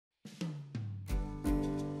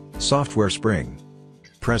Software Spring.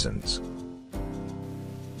 Presents.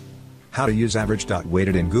 How to use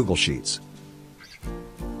average.weighted in Google Sheets.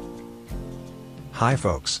 Hi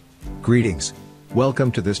folks. Greetings.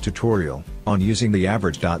 Welcome to this tutorial on using the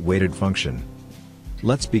average.weighted function.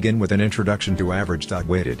 Let's begin with an introduction to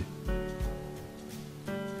average.weighted.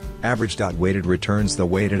 Average.weighted returns the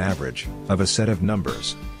weighted average of a set of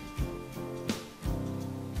numbers.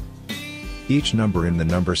 Each number in the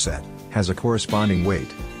number set has a corresponding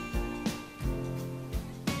weight.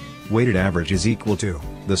 Weighted average is equal to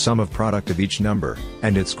the sum of product of each number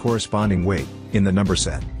and its corresponding weight in the number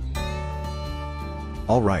set.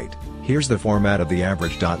 Alright, here's the format of the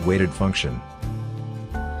average.weighted function.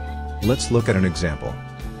 Let's look at an example.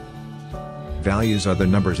 Values are the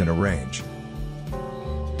numbers in a range.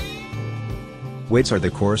 Weights are the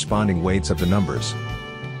corresponding weights of the numbers.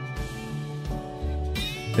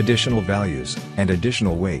 Additional values and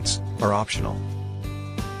additional weights are optional.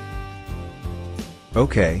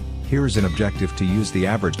 Okay, here is an objective to use the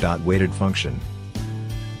average.weighted function.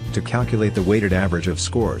 To calculate the weighted average of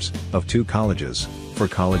scores of two colleges for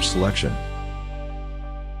college selection.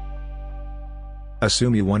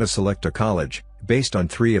 Assume you want to select a college based on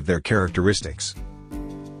 3 of their characteristics.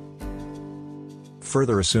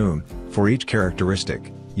 Further assume, for each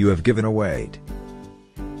characteristic, you have given a weight.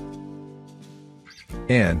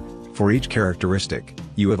 And, for each characteristic,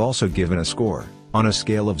 you have also given a score, on a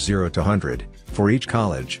scale of 0 to 100, for each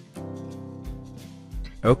college.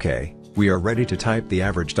 Okay, we are ready to type the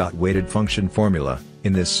average.weighted function formula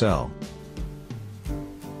in this cell.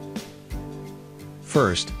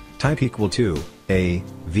 First, type equal to A,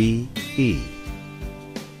 V, E.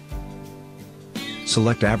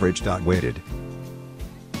 Select average.weighted.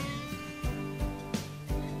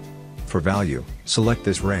 For value, select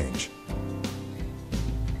this range.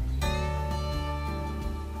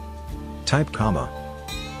 Type comma.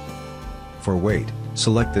 For weight,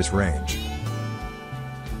 select this range.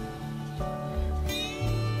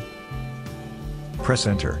 Press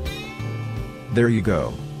enter. There you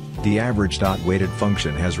go. The average.weighted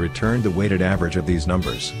function has returned the weighted average of these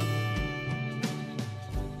numbers.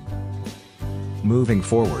 Moving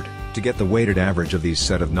forward, to get the weighted average of these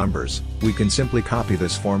set of numbers, we can simply copy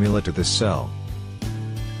this formula to this cell.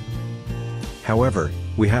 However,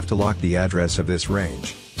 we have to lock the address of this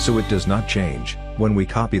range, so it does not change when we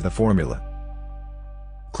copy the formula.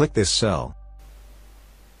 Click this cell.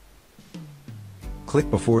 Click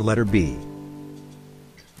before letter B.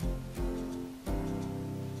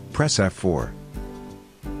 Press F4.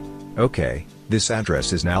 OK, this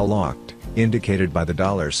address is now locked, indicated by the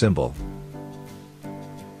dollar symbol.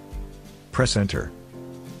 Press enter.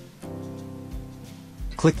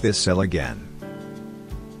 Click this cell again.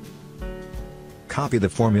 Copy the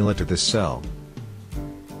formula to this cell.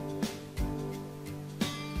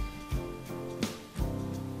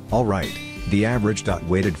 Alright, the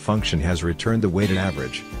average.weighted function has returned the weighted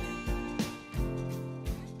average.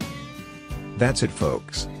 That's it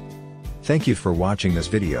folks. Thank you for watching this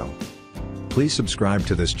video. Please subscribe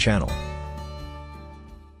to this channel.